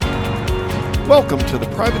Welcome to the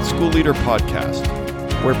Private School Leader Podcast,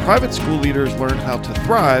 where private school leaders learn how to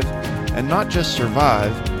thrive and not just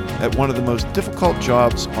survive at one of the most difficult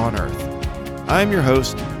jobs on earth. I'm your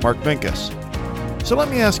host, Mark Binkus. So let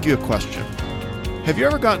me ask you a question. Have you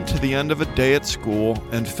ever gotten to the end of a day at school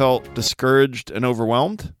and felt discouraged and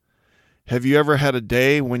overwhelmed? Have you ever had a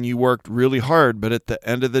day when you worked really hard, but at the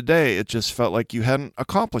end of the day, it just felt like you hadn't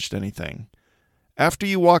accomplished anything? After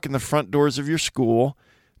you walk in the front doors of your school,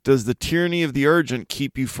 does the tyranny of the urgent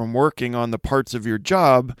keep you from working on the parts of your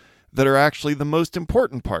job that are actually the most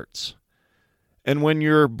important parts? And when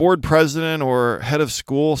your board president or head of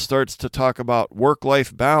school starts to talk about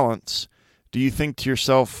work-life balance, do you think to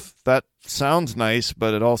yourself, that sounds nice,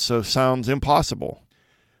 but it also sounds impossible?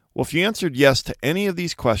 Well, if you answered yes to any of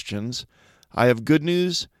these questions, I have good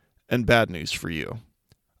news and bad news for you.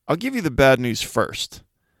 I'll give you the bad news first.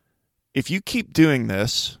 If you keep doing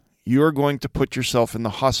this, you are going to put yourself in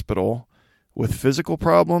the hospital with physical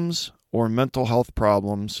problems or mental health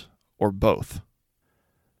problems or both.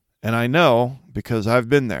 And I know because I've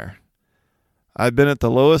been there. I've been at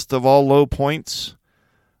the lowest of all low points.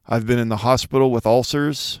 I've been in the hospital with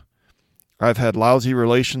ulcers. I've had lousy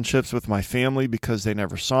relationships with my family because they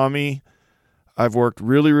never saw me. I've worked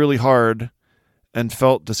really, really hard and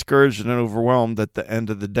felt discouraged and overwhelmed at the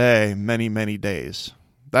end of the day many, many days.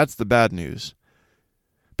 That's the bad news.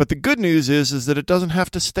 But the good news is that it doesn't have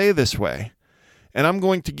to stay this way. And I'm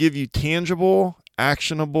going to give you tangible,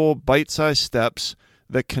 actionable, bite-sized steps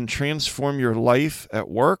that can transform your life at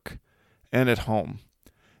work and at home.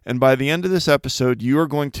 And by the end of this episode, you are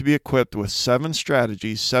going to be equipped with 7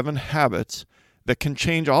 strategies, 7 habits that can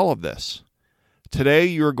change all of this. Today,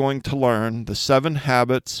 you are going to learn the 7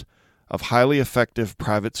 habits of highly effective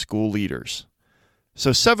private school leaders.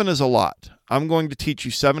 So 7 is a lot. I'm going to teach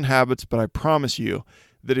you 7 habits, but I promise you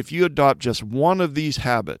that if you adopt just one of these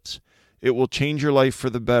habits, it will change your life for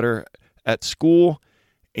the better at school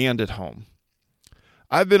and at home.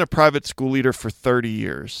 I've been a private school leader for 30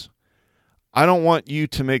 years. I don't want you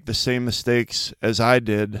to make the same mistakes as I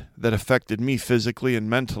did that affected me physically and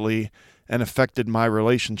mentally and affected my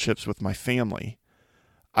relationships with my family.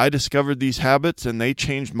 I discovered these habits and they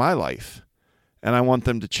changed my life, and I want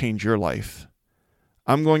them to change your life.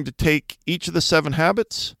 I'm going to take each of the 7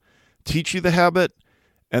 habits, teach you the habit,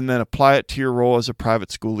 and then apply it to your role as a private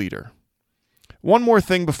school leader. One more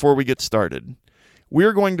thing before we get started.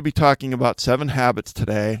 We're going to be talking about 7 habits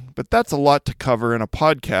today, but that's a lot to cover in a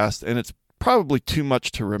podcast, and it's probably too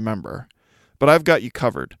much to remember. But I've got you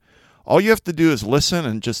covered. All you have to do is listen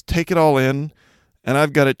and just take it all in, and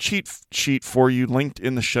I've got a cheat sheet for you linked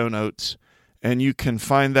in the show notes, and you can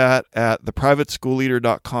find that at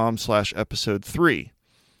theprivateschoolleader.com/episode 3.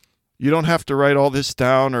 You don't have to write all this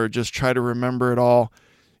down or just try to remember it all.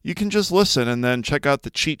 You can just listen and then check out the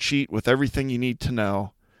cheat sheet with everything you need to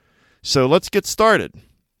know. So let's get started.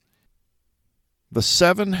 The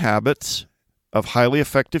 7 Habits of Highly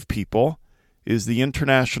Effective People is the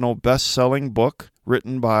international best-selling book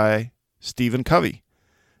written by Stephen Covey.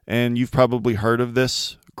 And you've probably heard of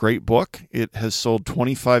this great book. It has sold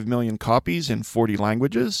 25 million copies in 40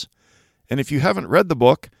 languages. And if you haven't read the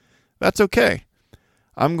book, that's okay.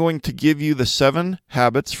 I'm going to give you the 7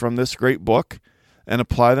 habits from this great book and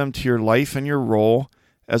apply them to your life and your role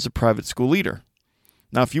as a private school leader.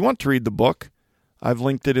 Now, if you want to read the book, I've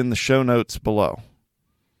linked it in the show notes below.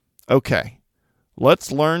 Okay,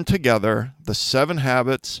 let's learn together the 7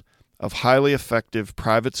 habits of highly effective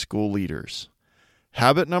private school leaders.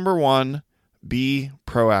 Habit number 1, be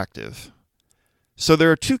proactive. So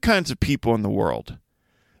there are 2 kinds of people in the world: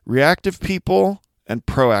 reactive people and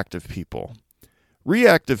proactive people.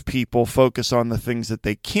 Reactive people focus on the things that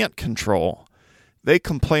they can't control. They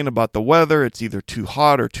complain about the weather, it's either too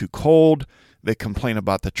hot or too cold. They complain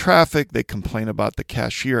about the traffic. They complain about the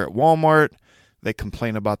cashier at Walmart. They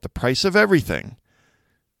complain about the price of everything.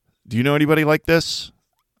 Do you know anybody like this?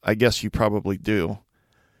 I guess you probably do.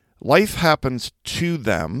 Life happens to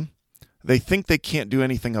them. They think they can't do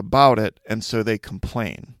anything about it, and so they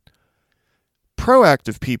complain.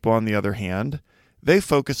 Proactive people, on the other hand, they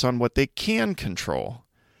focus on what they can control,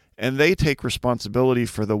 and they take responsibility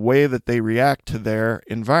for the way that they react to their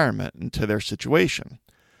environment and to their situation.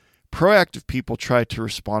 Proactive people try to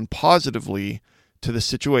respond positively to the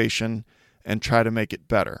situation and try to make it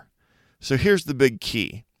better. So here's the big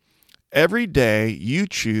key. Every day you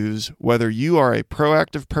choose whether you are a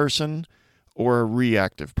proactive person or a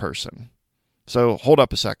reactive person. So hold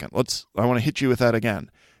up a second. I want to hit you with that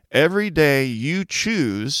again. Every day you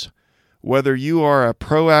choose whether you are a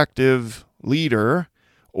proactive leader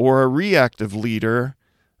or a reactive leader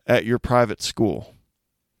at your private school.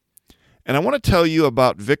 And I want to tell you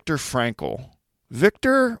about Viktor Frankl.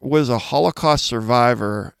 Victor was a Holocaust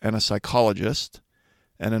survivor and a psychologist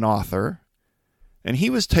and an author, and he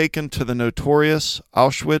was taken to the notorious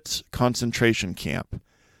Auschwitz concentration camp,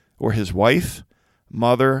 where his wife,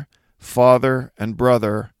 mother, father, and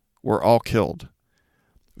brother were all killed.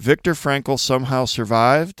 Viktor Frankl somehow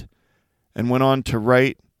survived and went on to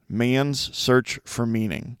write Man's Search for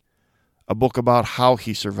Meaning, a book about how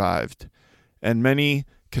he survived, and many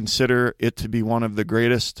consider it to be one of the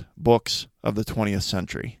greatest books of the 20th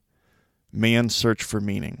century, Man's Search for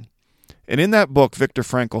Meaning. And in that book, Viktor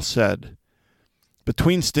Frankl said,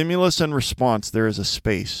 "Between stimulus and response, there is a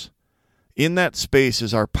space. In that space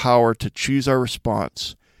is our power to choose our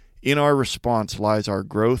response. In our response lies our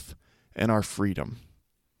growth and our freedom."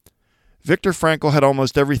 Viktor Frankl had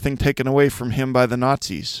almost everything taken away from him by the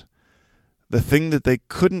Nazis. The thing that they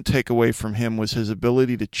couldn't take away from him was his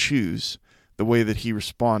ability to choose the way that he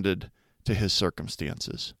responded to his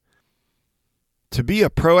circumstances. To be a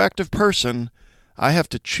proactive person, I have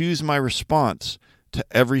to choose my response to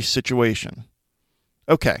every situation.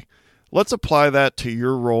 Okay, let's apply that to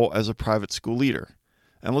your role as a private school leader.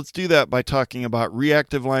 And let's do that by talking about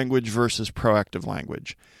reactive language versus proactive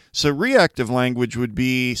language. So reactive language would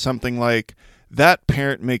be something like, "That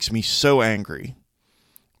parent makes me so angry."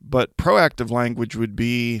 But proactive language would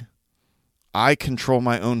be, "I control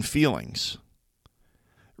my own feelings."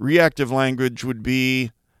 Reactive language would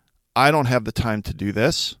be, "I don't have the time to do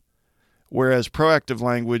this." Whereas proactive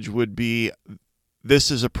language would be, "This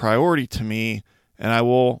is a priority to me, and I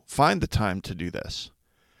will find the time to do this."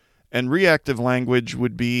 And reactive language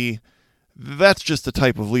would be, "That's just the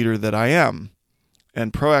type of leader that I am."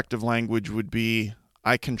 And proactive language would be,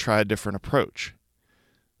 "I can try a different approach."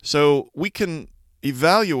 So we can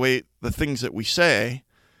evaluate the things that we say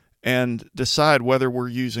and decide whether we're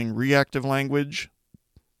using reactive language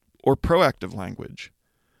or proactive language.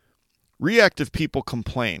 Reactive people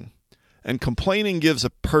complain, and complaining gives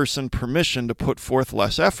a person permission to put forth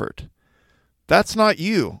less effort. That's not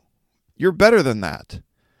you. You're better than that.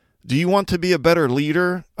 Do you want to be a better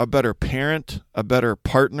leader, a better parent, a better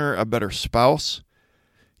partner, a better spouse?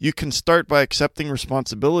 You can start by accepting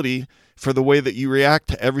responsibility for the way that you react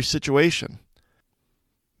to every situation.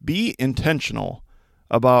 Be intentional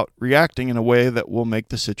about reacting in a way that will make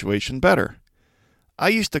the situation better. I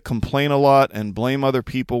used to complain a lot and blame other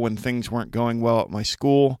people when things weren't going well at my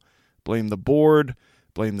school, blame the board,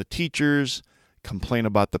 blame the teachers, complain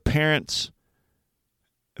about the parents,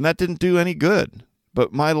 and that didn't do any good.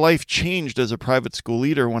 But my life changed as a private school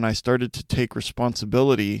leader when I started to take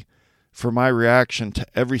responsibility for my reaction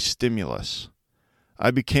to every stimulus. I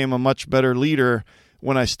became a much better leader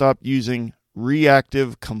when I stopped using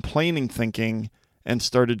reactive complaining thinking and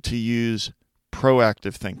started to use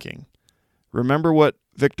proactive thinking. Remember what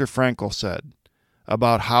Viktor Frankl said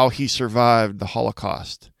about how he survived the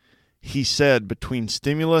Holocaust. He said, "Between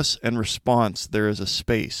stimulus and response, there is a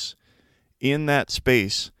space. In that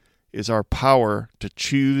space is our power to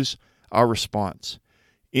choose our response.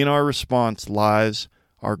 In our response lies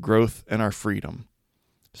our growth and our freedom."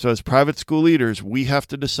 So as private school leaders, we have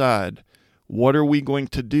to decide, what are we going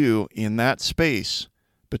to do in that space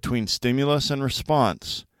between stimulus and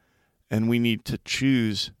response? And we need to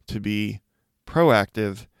choose to be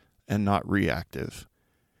proactive and not reactive.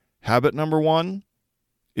 Habit number 1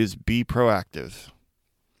 is be proactive.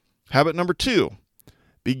 Habit number 2,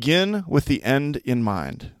 begin with the end in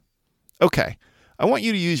mind. Okay, I want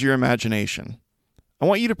you to use your imagination. I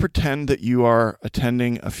want you to pretend that you are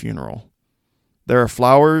attending a funeral. There are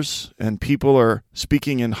flowers and people are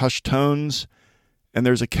speaking in hushed tones, and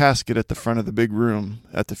there's a casket at the front of the big room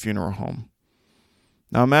at the funeral home.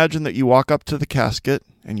 Now imagine that you walk up to the casket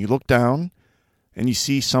and you look down and you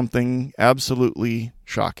see something absolutely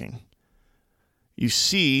shocking. You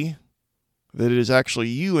see that it is actually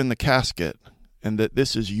you in the casket and that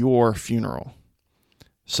this is your funeral.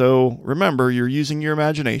 So remember, you're using your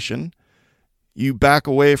imagination. You back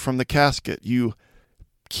away from the casket. You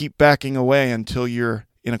keep backing away until you're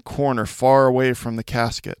in a corner far away from the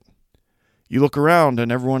casket. You look around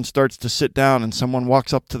and everyone starts to sit down and someone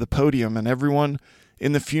walks up to the podium and everyone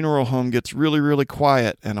in the funeral home gets really, really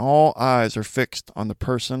quiet and all eyes are fixed on the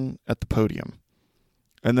person at the podium.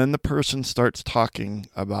 And then the person starts talking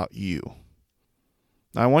about you.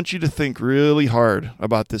 Now, I want you to think really hard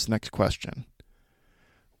about this next question.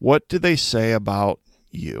 What do they say about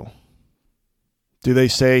you? Do they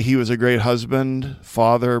say he was a great husband,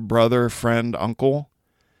 father, brother, friend, uncle?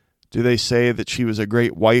 Do they say that she was a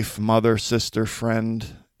great wife, mother, sister,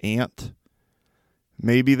 friend, aunt?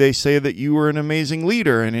 Maybe they say that you were an amazing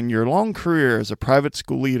leader, and in your long career as a private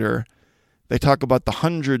school leader, they talk about the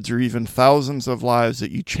hundreds or even thousands of lives that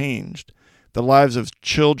you changed the lives of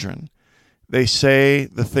children. They say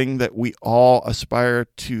the thing that we all aspire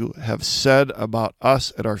to have said about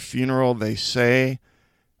us at our funeral. They say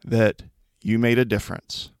that you made a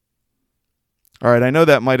difference. All right, I know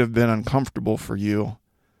that might have been uncomfortable for you,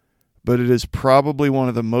 but it is probably one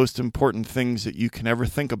of the most important things that you can ever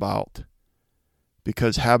think about,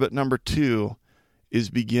 because habit number 2 is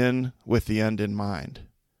begin with the end in mind.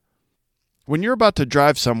 When you're about to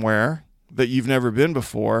drive somewhere that you've never been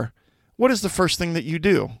before, what is the first thing that you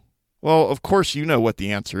do? Well, of course, you know what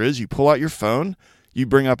the answer is. You pull out your phone, you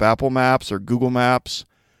bring up Apple Maps or Google Maps,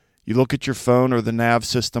 you look at your phone or the nav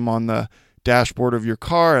system on the dashboard of your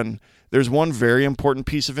car, and there's one very important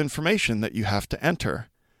piece of information that you have to enter.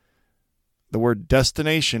 The word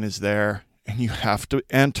destination is there, and you have to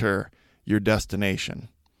enter your destination.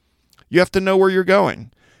 You have to know where you're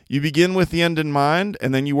going. You begin with the end in mind,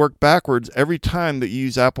 and then you work backwards every time that you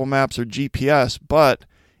use Apple Maps or GPS, but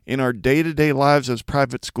in our day-to-day lives as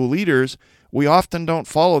private school leaders, we often don't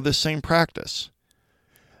follow this same practice.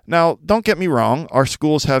 Now, don't get me wrong, our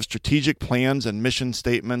schools have strategic plans and mission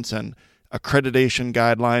statements and accreditation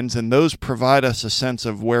guidelines, and those provide us a sense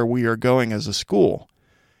of where we are going as a school.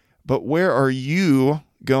 But where are you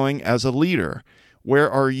going as a leader? Where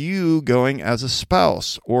are you going as a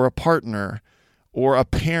spouse or a partner or a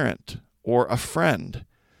parent or a friend?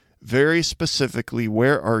 Very specifically,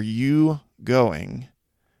 where are you going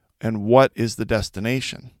and what is the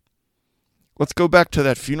destination? Let's go back to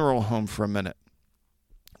that funeral home for a minute.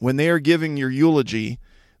 When they are giving your eulogy,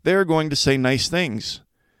 they are going to say nice things.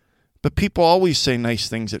 But people always say nice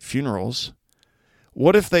things at funerals.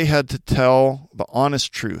 What if they had to tell the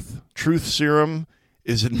honest truth? Truth serum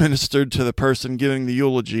is administered to the person giving the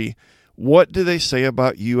eulogy. What do they say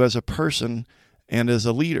about you as a person and as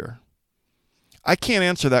a leader? I can't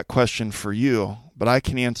answer that question for you, but I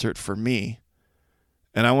can answer it for me.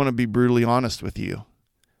 And I want to be brutally honest with you.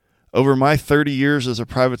 Over my 30 years as a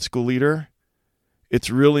private school leader, it's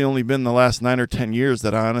really only been the last 9 or 10 years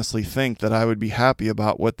that I honestly think that I would be happy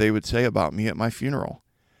about what they would say about me at my funeral.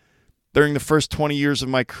 During the first 20 years of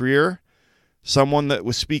my career, someone that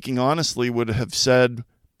was speaking honestly would have said,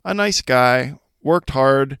 a nice guy, worked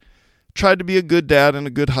hard, tried to be a good dad and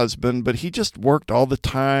a good husband, but he just worked all the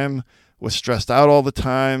time, was stressed out all the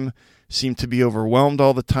time, seemed to be overwhelmed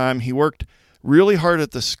all the time. He worked really hard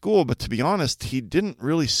at the school, but to be honest, he didn't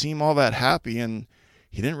really seem all that happy, and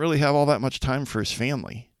he didn't really have all that much time for his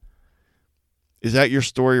family. Is that your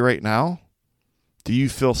story right now? Do you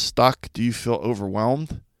feel stuck? Do you feel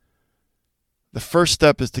overwhelmed? The first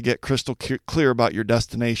step is to get crystal clear about your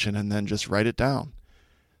destination and then just write it down.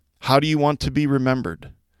 How do you want to be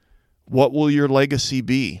remembered? What will your legacy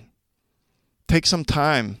be? Take some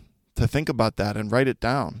time to think about that and write it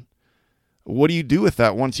down. What do you do with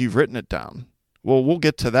that once you've written it down? Well, we'll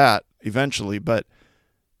get to that eventually, but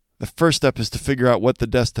the first step is to figure out what the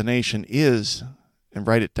destination is and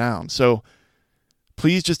write it down. So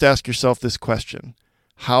please just ask yourself this question.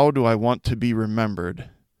 How do I want to be remembered?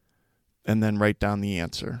 And then write down the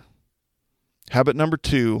answer. Habit number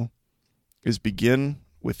 2 is begin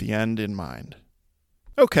with the end in mind.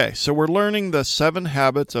 Okay, so we're learning the 7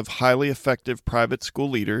 habits of highly effective private school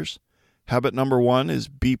leaders. Habit number 1 is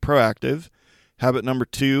be proactive. Habit number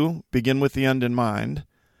 2, begin with the end in mind.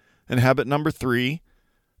 And habit number 3,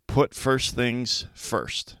 put first things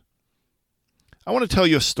first. I want to tell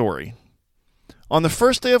you a story. On the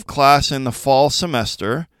first day of class in the fall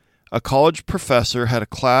semester, a college professor had a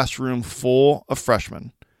classroom full of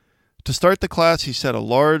freshmen. To start the class, he set a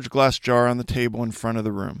large glass jar on the table in front of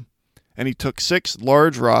the room. And he took 6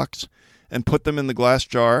 large rocks and put them in the glass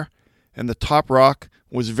jar, and the top rock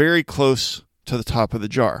was very close to the top of the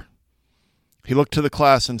jar. He looked to the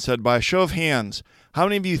class and said, by a show of hands, how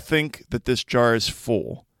many of you think that this jar is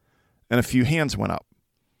full? And a few hands went up.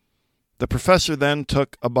 The professor then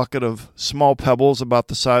took a bucket of small pebbles about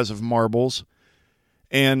the size of marbles,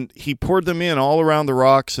 and he poured them in all around the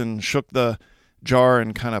rocks and shook the jar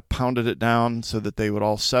and kind of pounded it down so that they would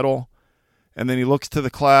all settle. And then he looks to the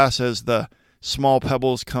class as the small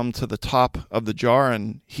pebbles come to the top of the jar,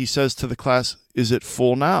 and he says to the class, is it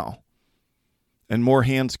full now? And more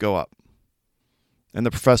hands go up. And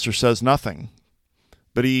the professor says nothing,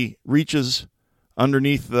 but he reaches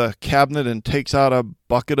underneath the cabinet and takes out a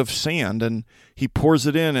bucket of sand, and he pours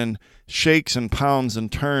it in and shakes and pounds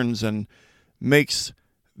and turns and makes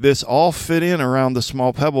this all fit in around the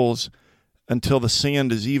small pebbles until the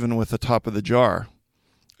sand is even with the top of the jar.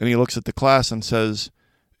 And he looks at the class and says,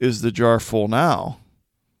 is the jar full now?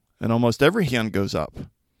 And almost every hand goes up.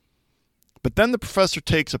 But then the professor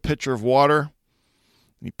takes a pitcher of water,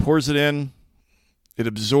 and he pours it in, it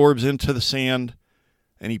absorbs into the sand,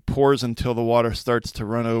 and he pours until the water starts to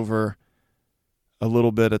run over a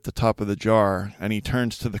little bit at the top of the jar, and he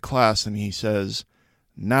turns to the class and he says,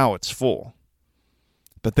 "Now it's full."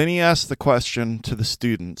 But then he asks the question to the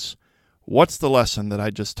students, "What's the lesson that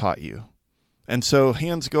I just taught you?" And so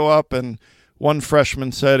hands go up, and one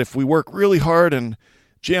freshman said, "If we work really hard and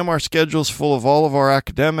jam our schedules full of all of our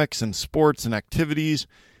academics and sports and activities,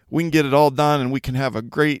 we can get it all done and we can have a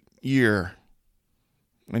great year."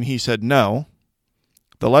 And he said, "No,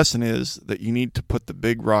 the lesson is that you need to put the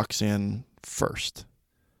big rocks in first."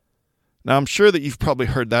 Now, I'm sure that you've probably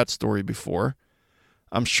heard that story before.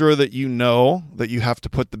 I'm sure that you know that you have to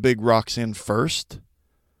put the big rocks in first,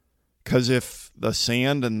 because if the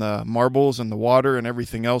sand and the marbles and the water and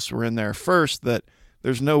everything else were in there first, that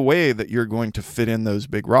there's no way that you're going to fit in those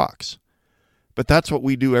big rocks. But that's what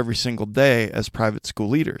we do every single day as private school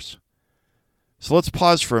leaders. So let's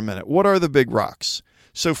pause for a minute. What are the big rocks?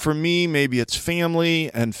 So for me, maybe it's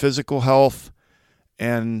family and physical health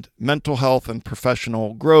and mental health and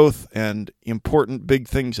professional growth and important big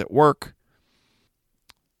things at work.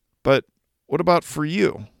 But what about for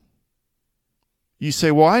you? You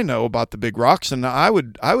say, "Well, I know about the big rocks, and I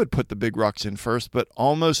would put the big rocks in first," but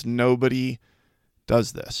almost nobody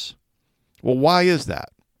does this. Well, why is that?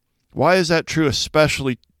 Why is that true,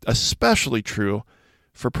 especially true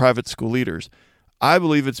for private school leaders? I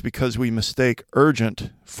believe it's because we mistake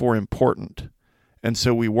urgent for important. And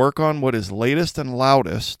so we work on what is latest and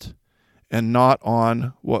loudest and not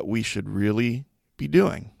on what we should really be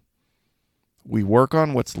doing. We work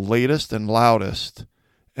on what's latest and loudest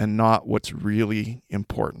and not what's really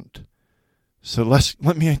important. So let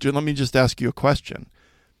me just ask you a question.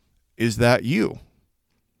 Is that you?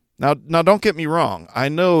 Now don't get me wrong. I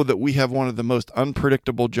know that we have one of the most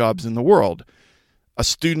unpredictable jobs in the world. A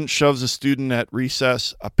student shoves a student at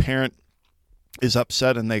recess, a parent is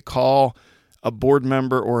upset and they call, a board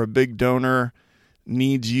member or a big donor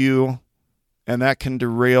needs you, and that can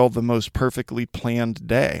derail the most perfectly planned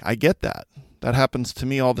day. I get that. That happens to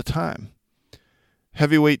me all the time.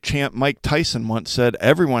 Heavyweight champ Mike Tyson once said,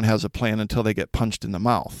 "Everyone has a plan until they get punched in the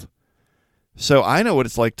mouth." So I know what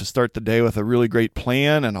it's like to start the day with a really great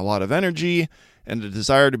plan and a lot of energy and a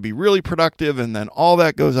desire to be really productive, and then all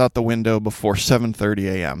that goes out the window before 7:30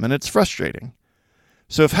 a.m., and it's frustrating.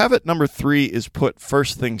 So if habit number 3 is put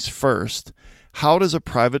first things first, how does a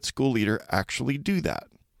private school leader actually do that?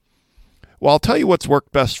 Well, I'll tell you what's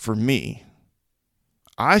worked best for me.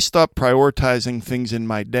 I stopped prioritizing things in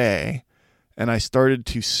my day, and I started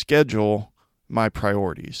to schedule my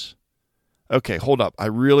priorities. Okay, hold up. I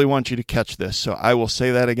really want you to catch this, so I will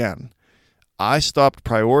say that again. I stopped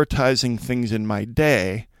prioritizing things in my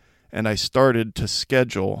day, and I started to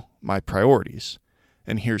schedule my priorities.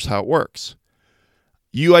 And here's how it works.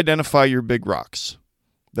 You identify your big rocks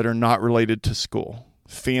that are not related to school.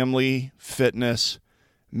 Family, fitness,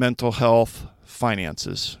 mental health,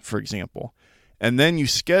 finances, for example. And then you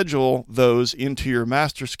schedule those into your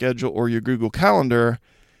master schedule or your Google Calendar,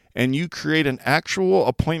 and you create an actual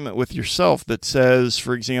appointment with yourself that says,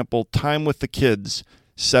 for example, time with the kids,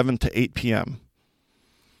 7 to 8 p.m.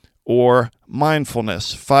 Or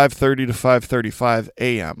mindfulness, 5:30 to 5:35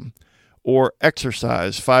 a.m. Or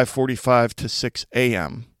exercise, 5:45 to 6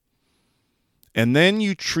 a.m. And then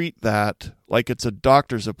you treat that like it's a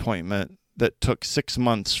doctor's appointment that took 6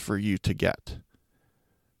 months for you to get.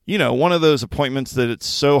 You know, one of those appointments that it's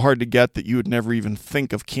so hard to get that you would never even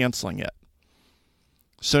think of canceling it.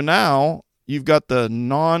 So now you've got the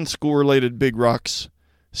non-school related big rocks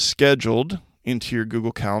scheduled into your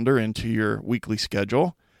Google Calendar, into your weekly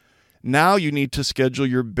schedule. Now you need to schedule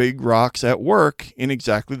your big rocks at work in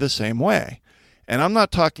exactly the same way. And I'm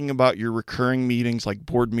not talking about your recurring meetings like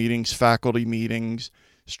board meetings, faculty meetings,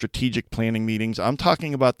 strategic planning meetings. I'm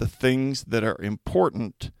talking about the things that are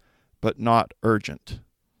important but not urgent.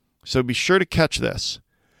 So be sure to catch this.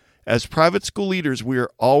 As private school leaders, we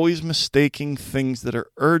are always mistaking things that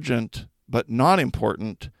are urgent but not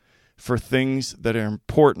important for things that are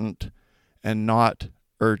important and not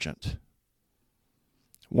urgent.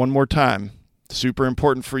 One more time, super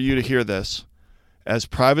important for you to hear this. As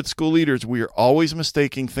private school leaders, we are always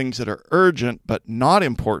mistaking things that are urgent but not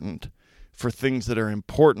important for things that are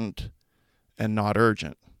important and not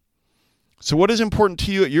urgent. So what is important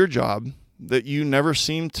to you at your job that you never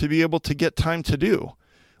seem to be able to get time to do?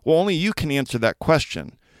 Well, only you can answer that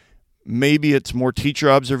question. Maybe it's more teacher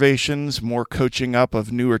observations, more coaching up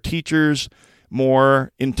of newer teachers,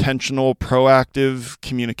 more intentional, proactive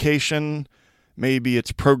communication. Maybe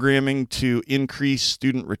it's programming to increase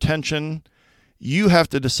student retention. You have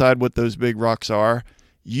to decide what those big rocks are.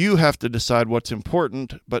 You have to decide what's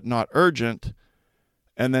important but not urgent.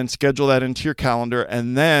 and then schedule that into your calendar.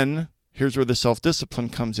 And then here's where the self-discipline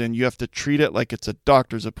comes in. You have to treat it like it's a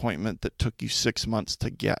doctor's appointment that took you 6 months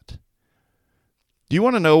to get. Do you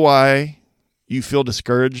want to know why you feel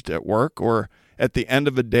discouraged at work, or at the end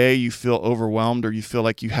of a day you feel overwhelmed, or you feel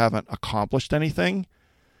like you haven't accomplished anything?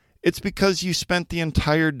 It's because you spent the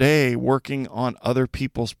entire day working on other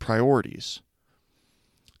people's priorities.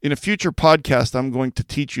 In a future podcast, I'm going to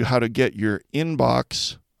teach you how to get your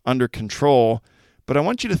inbox under control, but I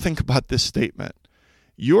want you to think about this statement.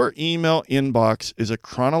 Your email inbox is a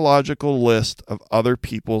chronological list of other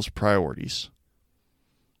people's priorities.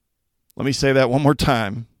 Let me say that one more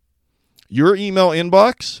time. Your email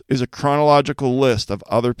inbox is a chronological list of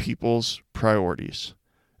other people's priorities.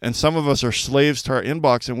 And some of us are slaves to our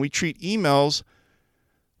inbox, and we treat emails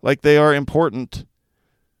like they are important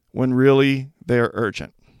when really they are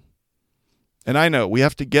urgent. And I know we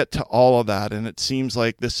have to get to all of that, and it seems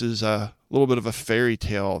like this is a little bit of a fairy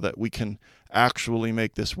tale that we can actually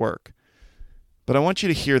make this work. But I want you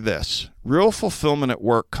to hear this. Real fulfillment at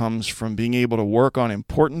work comes from being able to work on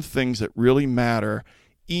important things that really matter,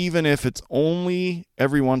 even if it's only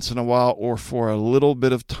every once in a while or for a little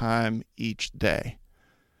bit of time each day.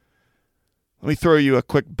 Let me throw you a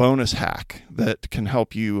quick bonus hack that can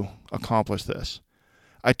help you accomplish this.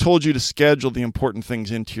 I told you to schedule the important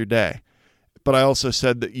things into your day, but I also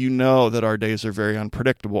said that you know that our days are very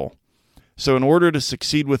unpredictable. So in order to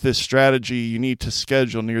succeed with this strategy, you need to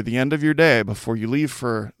schedule near the end of your day, before you leave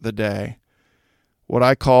for the day, what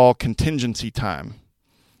I call contingency time.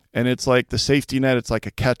 And it's like the safety net, it's like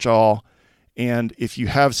a catch-all. And if you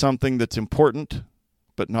have something that's important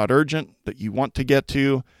but not urgent that you want to get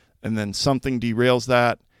to, and then something derails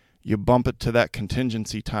that, you bump it to that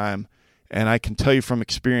contingency time. And I can tell you from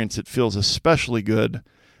experience, it feels especially good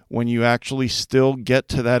when you actually still get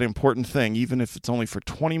to that important thing, even if it's only for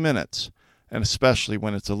 20 minutes, and especially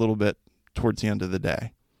when it's a little bit towards the end of the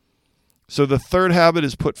day. So the third habit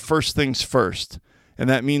is put first things first. And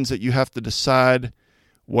that means that you have to decide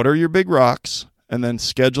what are your big rocks, and then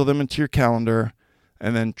schedule them into your calendar,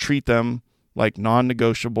 and then treat them like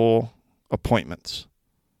non-negotiable appointments.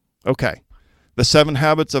 Okay, the 7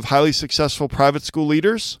 habits of highly successful private school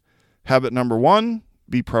leaders. Habit number 1,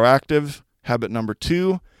 be proactive. Habit number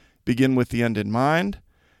 2, begin with the end in mind.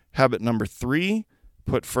 Habit number 3,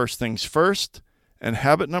 put first things first. And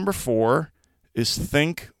habit number 4 is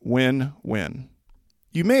think win-win.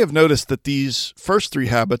 You may have noticed that these first 3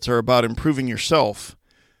 habits are about improving yourself.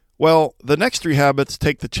 Well, the next 3 habits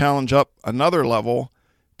take the challenge up another level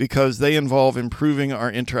because they involve improving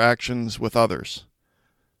our interactions with others.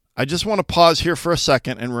 I just want to pause here for a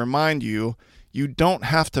second and remind you, you don't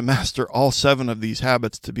have to master all 7 of these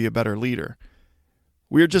habits to be a better leader.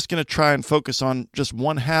 We're just going to try and focus on just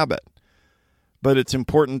one habit. But it's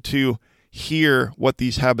important to hear what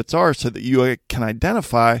these habits are so that you can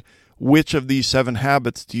identify which of these 7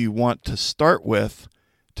 habits do you want to start with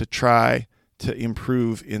to try to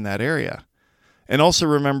improve in that area. And also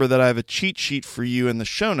remember that I have a cheat sheet for you in the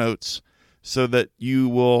show notes so that you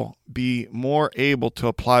will be more able to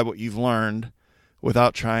apply what you've learned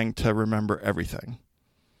without trying to remember everything.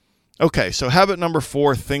 Okay, so habit number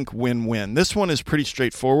 4, think win-win. This one is pretty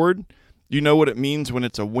straightforward. You know what it means when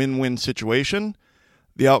it's a win-win situation.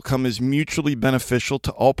 The outcome is mutually beneficial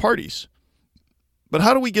to all parties. But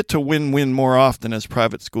how do we get to win-win more often as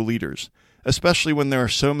private school leaders, especially when there are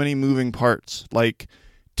so many moving parts, like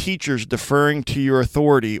teachers deferring to your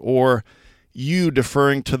authority, or you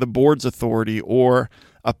deferring to the board's authority, or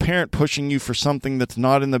a parent pushing you for something that's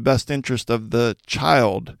not in the best interest of the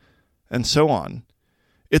child, and so on?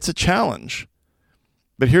 It's a challenge.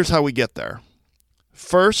 But here's how we get there.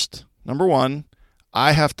 First, number 1,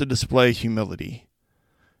 I have to display humility.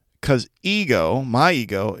 Because my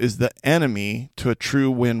ego, is the enemy to a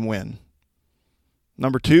true win-win.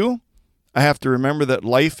 Number 2, I have to remember that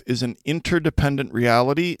life is an interdependent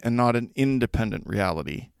reality and not an independent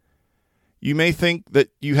reality. You may think that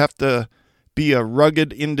you have to be a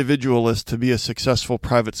rugged individualist to be a successful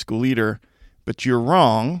private school leader, but you're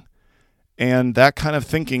wrong. And that kind of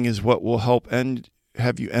thinking is what will help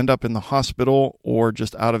have you end up in the hospital or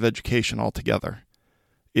just out of education altogether.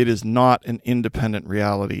 It is not an independent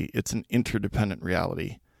reality. It's an interdependent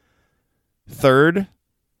reality. Third,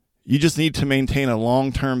 you just need to maintain a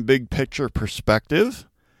long-term big picture perspective.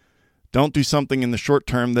 Don't do something in the short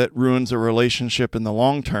term that ruins a relationship in the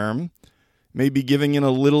long term. Maybe giving in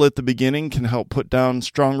a little at the beginning can help put down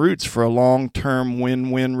strong roots for a long-term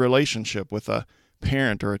win-win relationship with a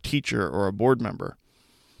parent or a teacher or a board member.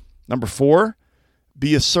 Number 4,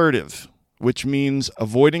 be assertive, which means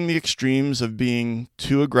avoiding the extremes of being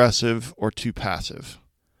too aggressive or too passive.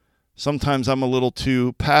 Sometimes I'm a little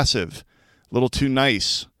too passive, a little too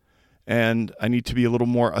nice, and I need to be a little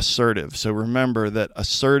more assertive. So remember that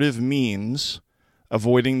assertive means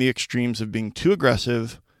avoiding the extremes of being too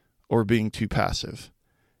aggressive or being too passive.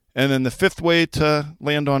 And then the fifth way to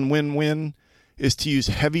land on win-win is to use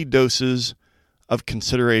heavy doses of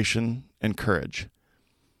consideration and courage.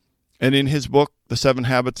 And in his book, The 7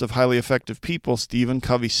 Habits of Highly Effective People, Stephen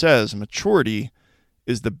Covey says maturity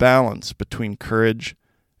is the balance between courage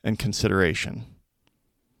and consideration.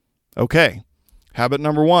 Okay, habit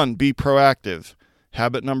number 1, be proactive.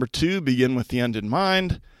 Habit number 2, begin with the end in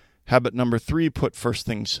mind. Habit number 3, put first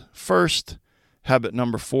things first. Habit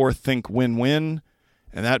number 4, think win-win.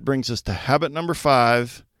 And that brings us to habit number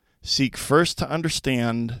 5, seek first to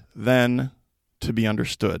understand, then to be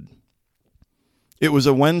understood. It was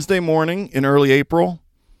a Wednesday morning in early April.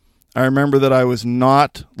 I remember that I was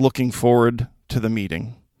not looking forward to the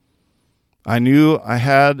meeting. I knew I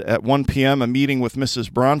had at 1 p.m. a meeting with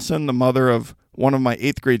Mrs. Bronson, the mother of one of my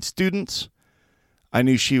 8th grade students. I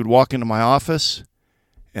knew she would walk into my office,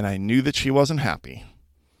 and I knew that she wasn't happy.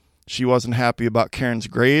 She wasn't happy about Karen's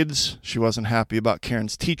grades. She wasn't happy about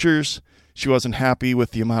Karen's teachers. She wasn't happy with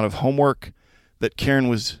the amount of homework that Karen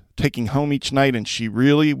was taking home each night, and she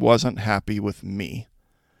really wasn't happy with me.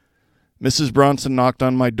 Mrs. Bronson knocked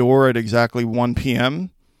on my door at exactly 1 p.m.,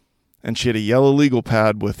 and she had a yellow legal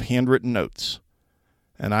pad with handwritten notes.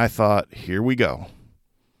 And I thought, here we go.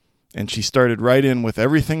 And she started right in with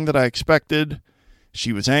everything that I expected.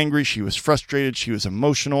 She was angry, she was frustrated, she was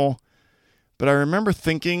emotional. But I remember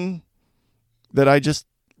thinking that I just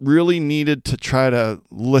really needed to try to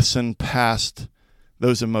listen past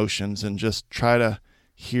those emotions and just try to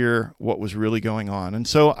hear what was really going on. And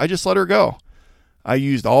so I just let her go. I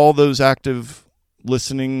used all those active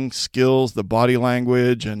listening skills, the body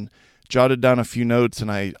language, and jotted down a few notes,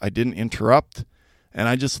 and I didn't interrupt, and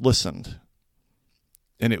I just listened.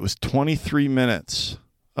 And it was 23 minutes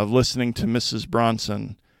of listening to Mrs.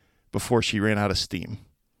 Bronson before she ran out of steam.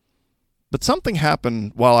 But something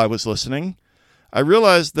happened while I was listening. I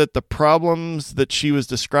realized that the problems that she was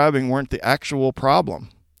describing weren't the actual problem.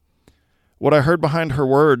 What I heard behind her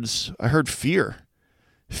words, I heard fear.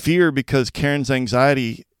 Fear because Karen's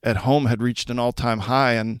anxiety at home had reached an all-time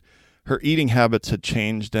high and her eating habits had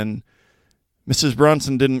changed. And Mrs.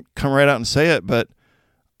 Bronson didn't come right out and say it, but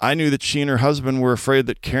I knew that she and her husband were afraid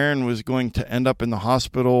that Karen was going to end up in the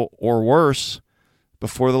hospital or worse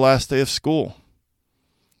before the last day of school.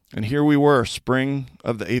 And here we were, spring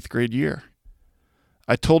of the 8th grade year.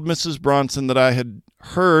 I told Mrs. Bronson that I had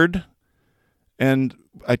heard, and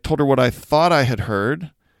I told her what I thought I had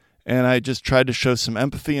heard, and I just tried to show some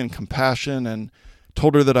empathy and compassion and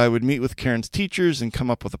told her that I would meet with Karen's teachers and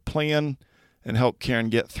come up with a plan and help Karen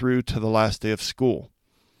get through to the last day of school.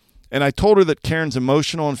 And I told her that Karen's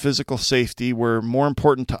emotional and physical safety were more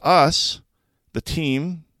important to us, the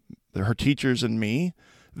team, her teachers and me,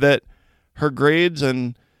 that her grades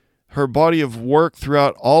and her body of work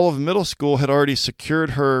throughout all of middle school had already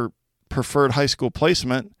secured her preferred high school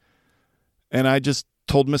placement. And I just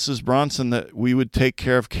told Mrs. Bronson that we would take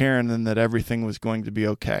care of Karen and that everything was going to be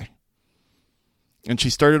okay. And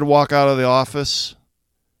she started to walk out of the office,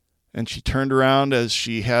 and she turned around as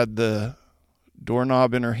she had the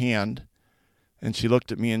doorknob in her hand, and she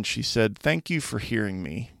looked at me and she said, "Thank you for hearing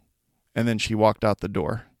me." And then she walked out the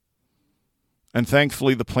door. And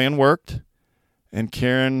thankfully the plan worked, and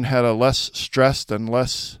Karen had a less stressed and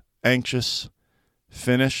less anxious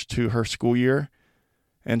finish to her school year,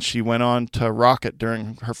 and she went on to rock it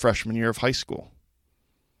during her freshman year of high school.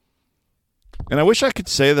 And I wish I could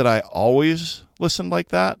say that I always listened like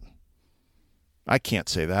that. I can't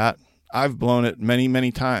say that. I've blown it many,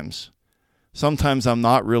 many times. Sometimes I'm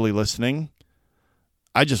not really listening.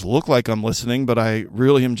 I just look like I'm listening, but I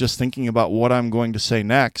really am just thinking about what I'm going to say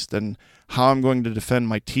next and how I'm going to defend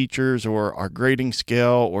my teachers or our grading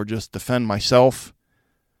scale or just defend myself.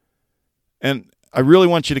 And I really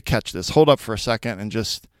want you to catch this. Hold up for a second and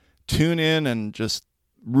just tune in and just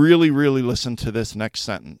really, really listen to this next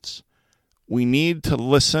sentence. We need to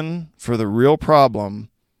listen for the real problem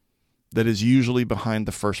that is usually behind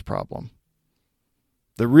the first problem.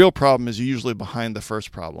 The real problem is usually behind the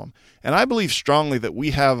first problem. And I believe strongly that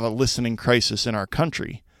we have a listening crisis in our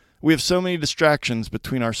country. We have so many distractions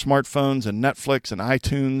between our smartphones and Netflix and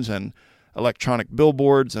iTunes and electronic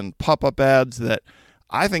billboards and pop-up ads that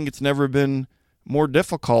I think it's never been more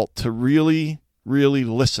difficult to really, really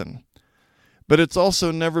listen. But it's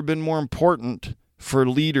also never been more important for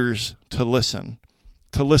leaders to listen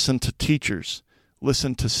to teachers,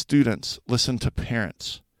 listen to students, listen to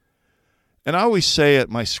parents. And I always say at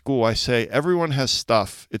my school, I say, everyone has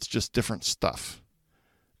stuff, it's just different stuff.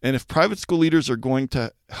 And if private school leaders are going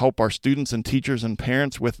to help our students and teachers and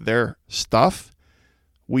parents with their stuff,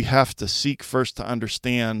 we have to seek first to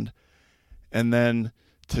understand and then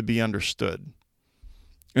to be understood.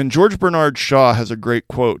 And George Bernard Shaw has a great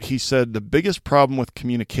quote. He said, "The biggest problem with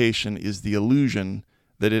communication is the illusion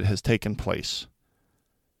that it has taken place."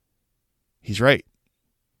 He's right.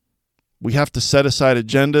 We have to set aside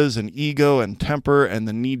agendas and ego and temper and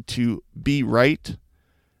the need to be right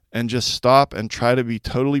and just stop and try to be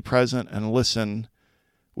totally present and listen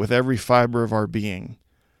with every fiber of our being.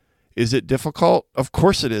 Is it difficult? Of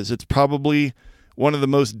course it is. It's probably one of the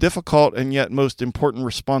most difficult and yet most important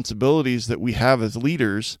responsibilities that we have as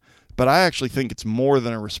leaders, but I actually think it's more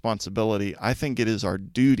than a responsibility. I think it is our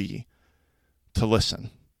duty to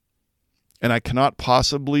listen. And I cannot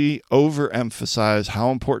possibly overemphasize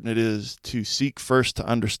how important it is to seek first to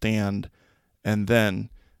understand and then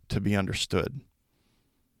to be understood.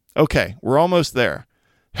 Okay, we're almost there.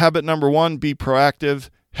 Habit number 1, be proactive.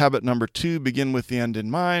 Habit number 2, begin with the end in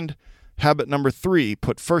mind. Habit number 3,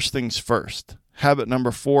 put first things first. Habit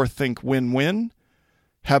number 4, think win-win.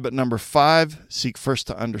 Habit number 5, seek first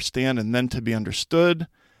to understand and then to be understood.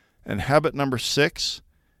 And habit number 6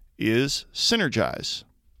 is synergize.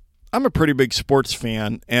 I'm a pretty big sports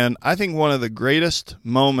fan, and I think one of the greatest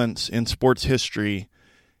moments in sports history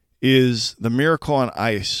is the miracle on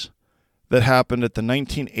ice that happened at the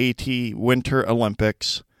 1980 Winter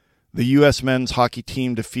Olympics. The U.S. men's hockey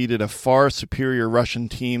team defeated a far superior Russian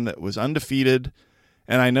team that was undefeated.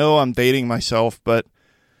 And I know I'm dating myself, but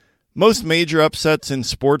most major upsets in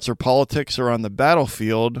sports or politics or on the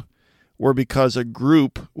battlefield were because a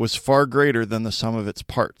group was far greater than the sum of its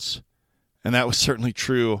parts. And that was certainly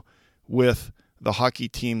true with the hockey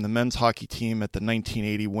team, the men's hockey team at the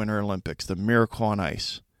 1980 Winter Olympics, the Miracle on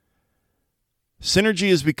Ice. Synergy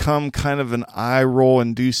has become kind of an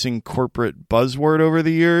eye-roll-inducing corporate buzzword over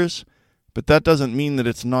the years, but that doesn't mean that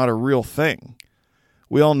it's not a real thing.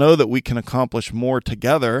 We all know that we can accomplish more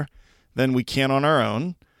together than we can on our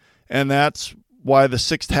own, and that's why the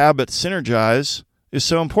 6th habit, synergize, is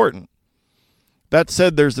so important. That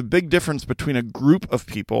said, there's a big difference between a group of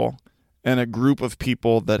people and a group of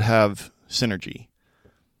people that have synergy.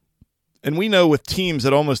 And we know with teams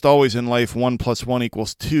that almost always in life 1 + 1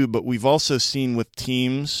 = 2, but we've also seen with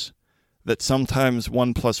teams that sometimes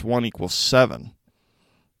 1 + 1 = 7.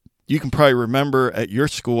 You can probably remember at your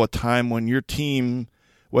school a time when your team,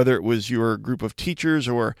 whether it was your group of teachers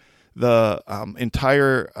or the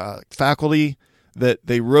entire faculty, that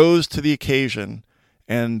they rose to the occasion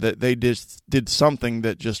and that they did something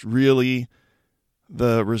that just really,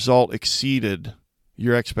 the result exceeded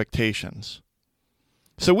your expectations.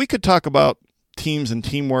 So we could talk about teams and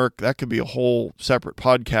teamwork. That could be a whole separate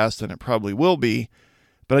podcast, and it probably will be.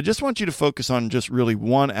 But I just want you to focus on just really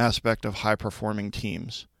one aspect of high-performing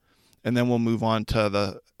teams. And then we'll move on to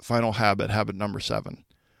the final habit, habit number 7.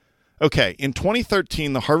 Okay, in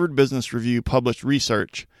 2013, the Harvard Business Review published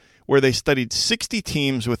research where they studied 60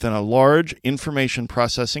 teams within a large information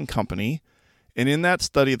processing company. And in that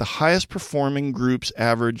study, the highest performing groups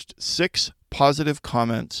averaged 6 positive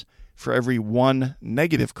comments for every 1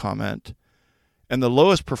 negative comment, and the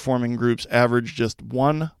lowest performing groups averaged just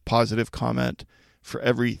 1 positive comment for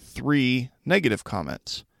every 3 negative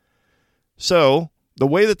comments. So, the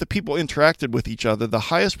way that the people interacted with each other, the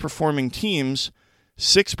highest performing teams,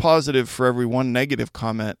 6 positive for every 1 negative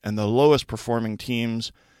comment, and the lowest performing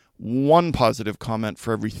teams, 1 positive comment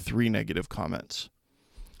for every 3 negative comments.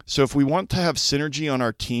 So if we want to have synergy on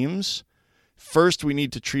our teams, first we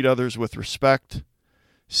need to treat others with respect.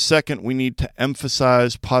 Second, we need to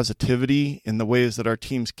emphasize positivity in the ways that our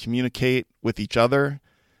teams communicate with each other,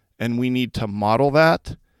 and we need to model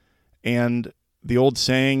that. And the old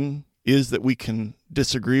saying is that we can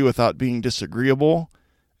disagree without being disagreeable,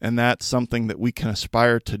 and that's something that we can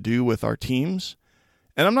aspire to do with our teams.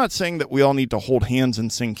 And I'm not saying that we all need to hold hands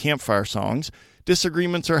and sing campfire songs.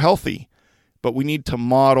 Disagreements are healthy, but we need to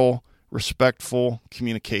model respectful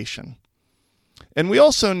communication. And we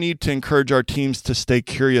also need to encourage our teams to stay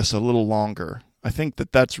curious a little longer. I think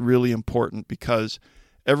that that's really important because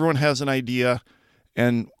everyone has an idea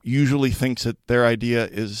and usually thinks that their idea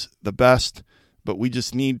is the best, but we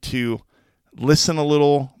just need to listen a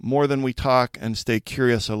little more than we talk and stay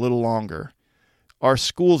curious a little longer. Our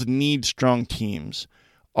schools need strong teams.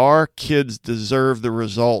 Our kids deserve the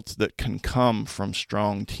results that can come from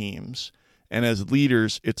strong teams. And as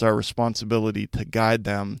leaders, it's our responsibility to guide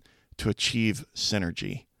them to achieve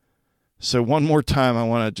synergy. So one more time, I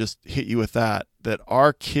want to just hit you with that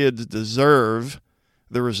our kids deserve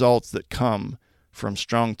the results that come from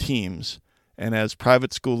strong teams. And as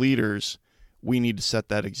private school leaders, we need to set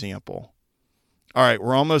that example. All right,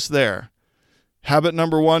 we're almost there. Habit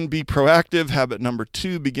number 1, be proactive. Habit number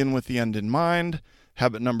 2, begin with the end in mind.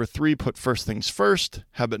 Habit number 3, put first things first.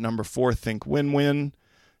 Habit number 4, think win-win.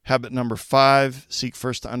 Habit number 5, seek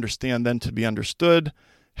first to understand, then to be understood.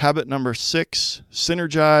 Habit number 6,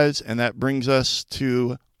 synergize. And that brings us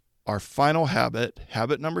to our final habit,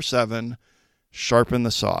 habit number 7, sharpen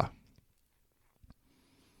the saw.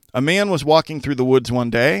 A man was walking through the woods one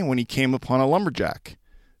day when he came upon a lumberjack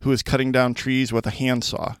who was cutting down trees with a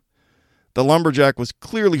handsaw. The lumberjack was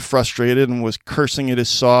clearly frustrated and was cursing at his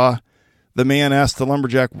saw. The man asked the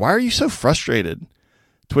lumberjack, "Why are you so frustrated?"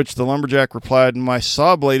 To which the lumberjack replied, "My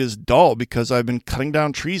saw blade is dull because I've been cutting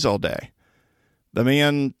down trees all day." The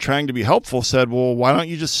man, trying to be helpful, said, "Well, why don't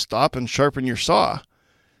you just stop and sharpen your saw?"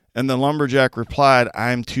 And the lumberjack replied,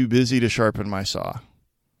 "I'm too busy to sharpen my saw."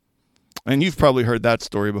 And you've probably heard that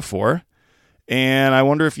story before. And I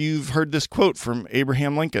wonder if you've heard this quote from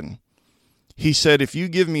Abraham Lincoln. He said, "If you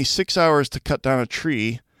give me 6 hours to cut down a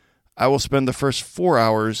tree, I will spend the first 4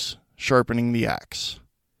 hours sharpening the axe."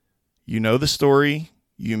 You know the story.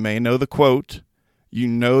 You may know the quote. You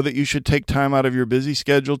know that you should take time out of your busy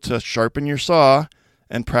schedule to sharpen your saw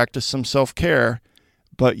and practice some self-care,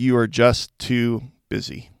 but you are just too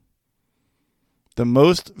busy. The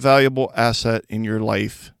most valuable asset in your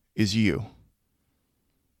life is you.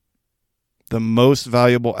 The most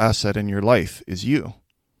valuable asset in your life is you.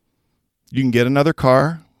 You can get another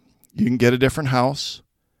car. You can get a different house.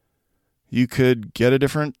 You could get a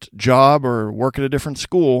different job or work at a different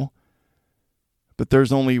school, but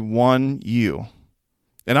there's only one you.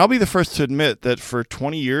 And I'll be the first to admit that for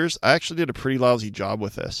 20 years, I actually did a pretty lousy job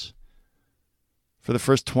with this for the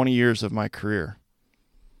first 20 years of my career.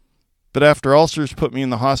 But after ulcers put me in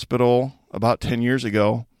the hospital about 10 years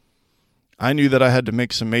ago, I knew that I had to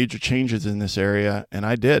make some major changes in this area, and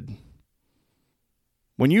I did.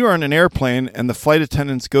 When you are in an airplane and the flight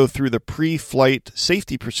attendants go through the pre-flight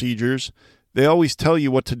safety procedures, they always tell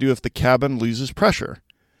you what to do if the cabin loses pressure.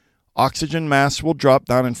 Oxygen masks will drop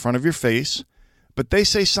down in front of your face, but they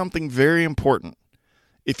say something very important.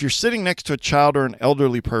 If you're sitting next to a child or an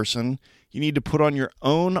elderly person, you need to put on your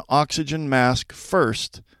own oxygen mask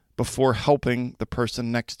first before helping the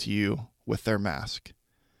person next to you with their mask.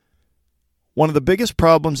 One of the biggest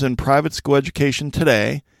problems in private school education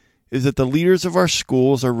today is that the leaders of our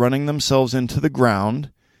schools are running themselves into the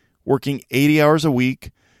ground, working 80 hours a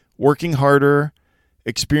week, working harder,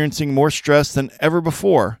 experiencing more stress than ever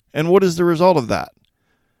before. And what is the result of that?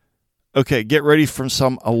 Okay, get ready for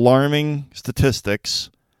some alarming statistics.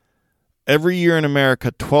 Every year in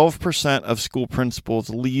America, 12% of school principals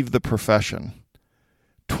leave the profession.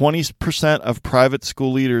 20% of private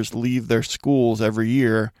school leaders leave their schools every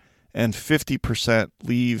year, and 50%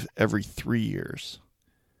 leave every 3 years.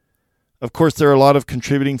 Of course, there are a lot of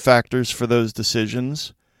contributing factors for those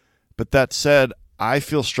decisions, but that said, I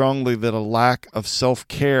feel strongly that a lack of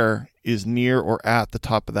self-care is near or at the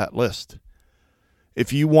top of that list.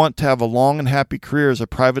 If you want to have a long and happy career as a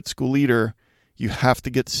private school leader, you have to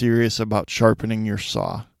get serious about sharpening your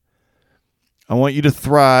saw. I want you to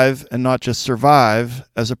thrive and not just survive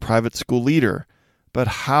as a private school leader. But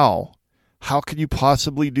how? How could you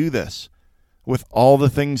possibly do this? With all the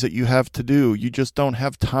things that you have to do, you just don't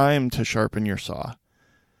have time to sharpen your saw.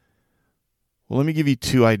 Well, let me give you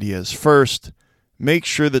 2 ideas. First, make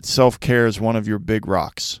sure that self-care is one of your big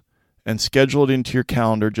rocks and schedule it into your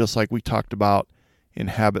calendar just like we talked about in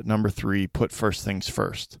habit number 3, put first things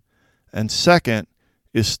first. And second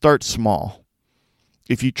is start small.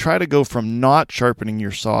 If you try to go from not sharpening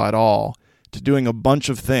your saw at all to doing a bunch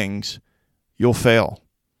of things, you'll fail.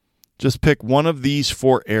 Just pick one of these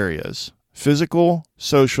 4 areas: physical,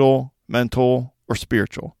 social, mental, or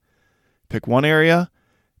spiritual. Pick one area,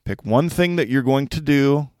 pick one thing that you're going to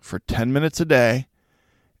do for 10 minutes a day,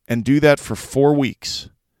 and do that for 4 weeks,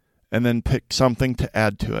 and then pick something to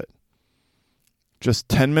add to it. Just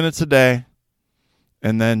 10 minutes a day,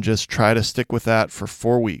 and then just try to stick with that for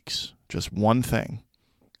 4 weeks, just one thing.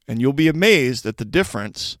 And you'll be amazed at the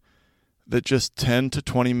difference that just 10 to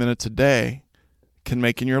 20 minutes a day can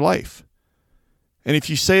make in your life. And if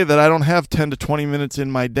you say that I don't have 10 to 20 minutes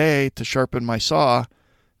in my day to sharpen my saw,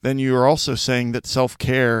 then you are also saying that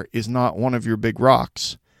self-care is not one of your big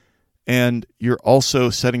rocks. And you're also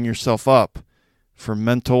setting yourself up for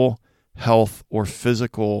mental health or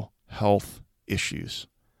physical health issues.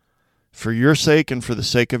 For your sake and for the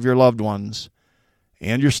sake of your loved ones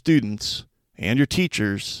and your students and your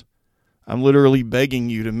teachers, I'm literally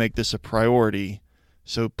begging you to make this a priority.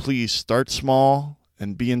 So please start small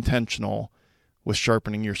and be intentional with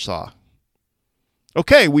sharpening your saw.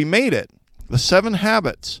 Okay, we made it. The 7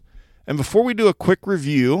 habits. And before we do a quick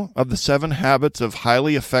review of the 7 habits of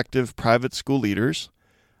highly effective private school leaders,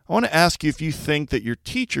 I want to ask you if you think that your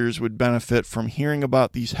teachers would benefit from hearing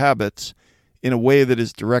about these habits in a way that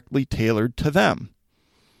is directly tailored to them.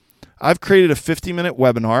 I've created a 50-minute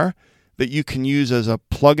webinar that you can use as a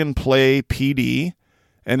plug-and-play PD,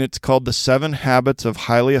 and it's called The 7 Habits of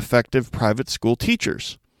Highly Effective Private School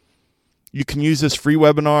Teachers. You can use this free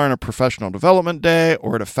webinar on a professional development day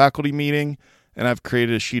or at a faculty meeting, and I've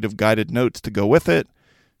created a sheet of guided notes to go with it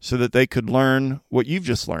so that they could learn what you've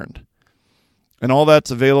just learned. And all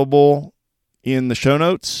that's available in the show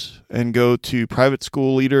notes, and go to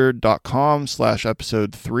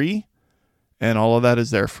privateschoolleader.com/episode 3, and all of that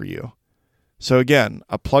is there for you. So again,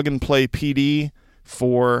 a plug-and-play PD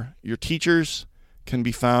for your teachers can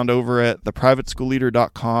be found over at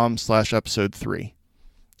theprivateschoolleader.com/episode 3.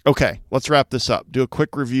 Okay, let's wrap this up. Do a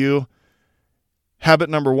quick review.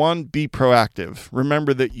 Habit number 1, be proactive.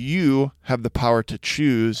 Remember that you have the power to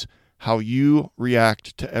choose how you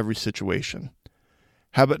react to every situation.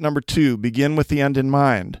 Habit number 2, begin with the end in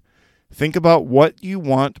mind. Think about what you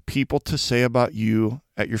want people to say about you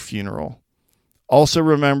at your funeral. Also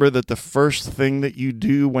remember that the first thing that you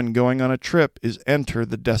do when going on a trip is enter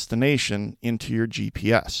the destination into your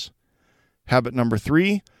GPS. Habit number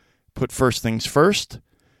 3, put first things first.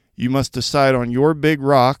 You must decide on your big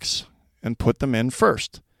rocks and put them in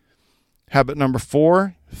first. Habit number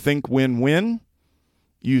 4, think win-win.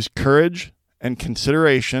 Use courage and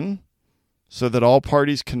consideration so that all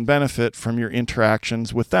parties can benefit from your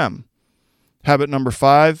interactions with them. Habit number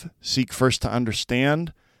 5, seek first to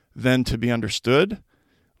understand, then to be understood.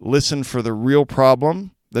 Listen for the real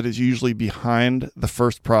problem that is usually behind the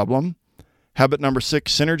first problem. Habit number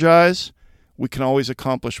 6, synergize. We can always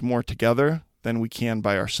accomplish more together than we can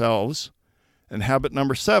by ourselves. And habit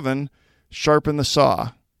number 7, sharpen the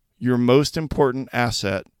saw. Your most important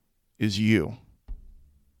asset is you.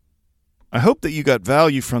 I hope that you got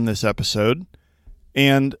value from this episode,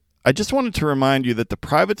 and I just wanted to remind you that the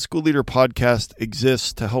Private School Leader Podcast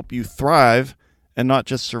exists to help you thrive and not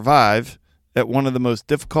just survive at one of the most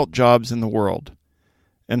difficult jobs in the world.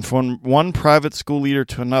 And from one private school leader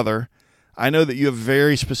to another, I know that you have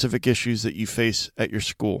very specific issues that you face at your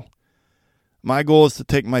school. My goal is to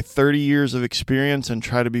take my 30 years of experience and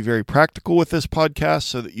try to be very practical with this podcast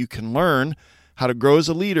so that you can learn how to grow as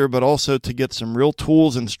a leader, but also to get some real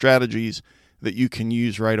tools and strategies that you can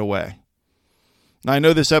use right away. Now, I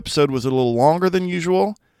know this episode was a little longer than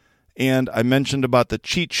usual, and I mentioned about the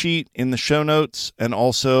cheat sheet in the show notes and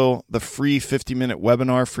also the free 50-minute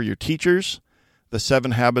webinar for your teachers, the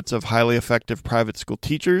 7 habits of highly effective private school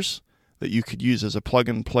teachers that you could use as a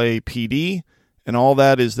plug-and-play PD, and all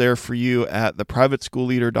that is there for you at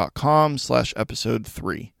theprivateschoolleader.com/episode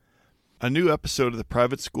 3. A new episode of the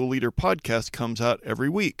Private School Leader Podcast comes out every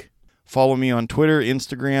week. Follow me on Twitter,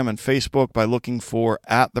 Instagram, and Facebook by looking for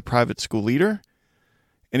 @theprivateschoolleader.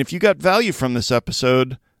 And if you got value from this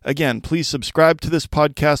episode, again, please subscribe to this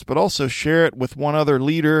podcast, but also share it with one other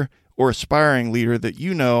leader or aspiring leader that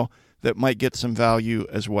you know that might get some value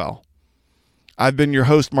as well. I've been your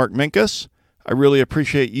host, Mark Minkus. I really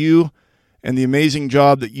appreciate you and the amazing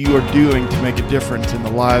job that you are doing to make a difference in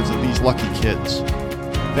the lives of these lucky kids.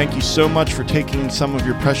 Thank you so much for taking some of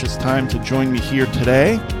your precious time to join me here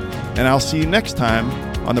today, and I'll see you next time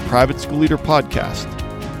on the Private School Leader Podcast.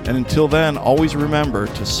 And until then, always remember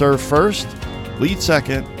to serve first, lead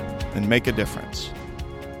second, and make a difference.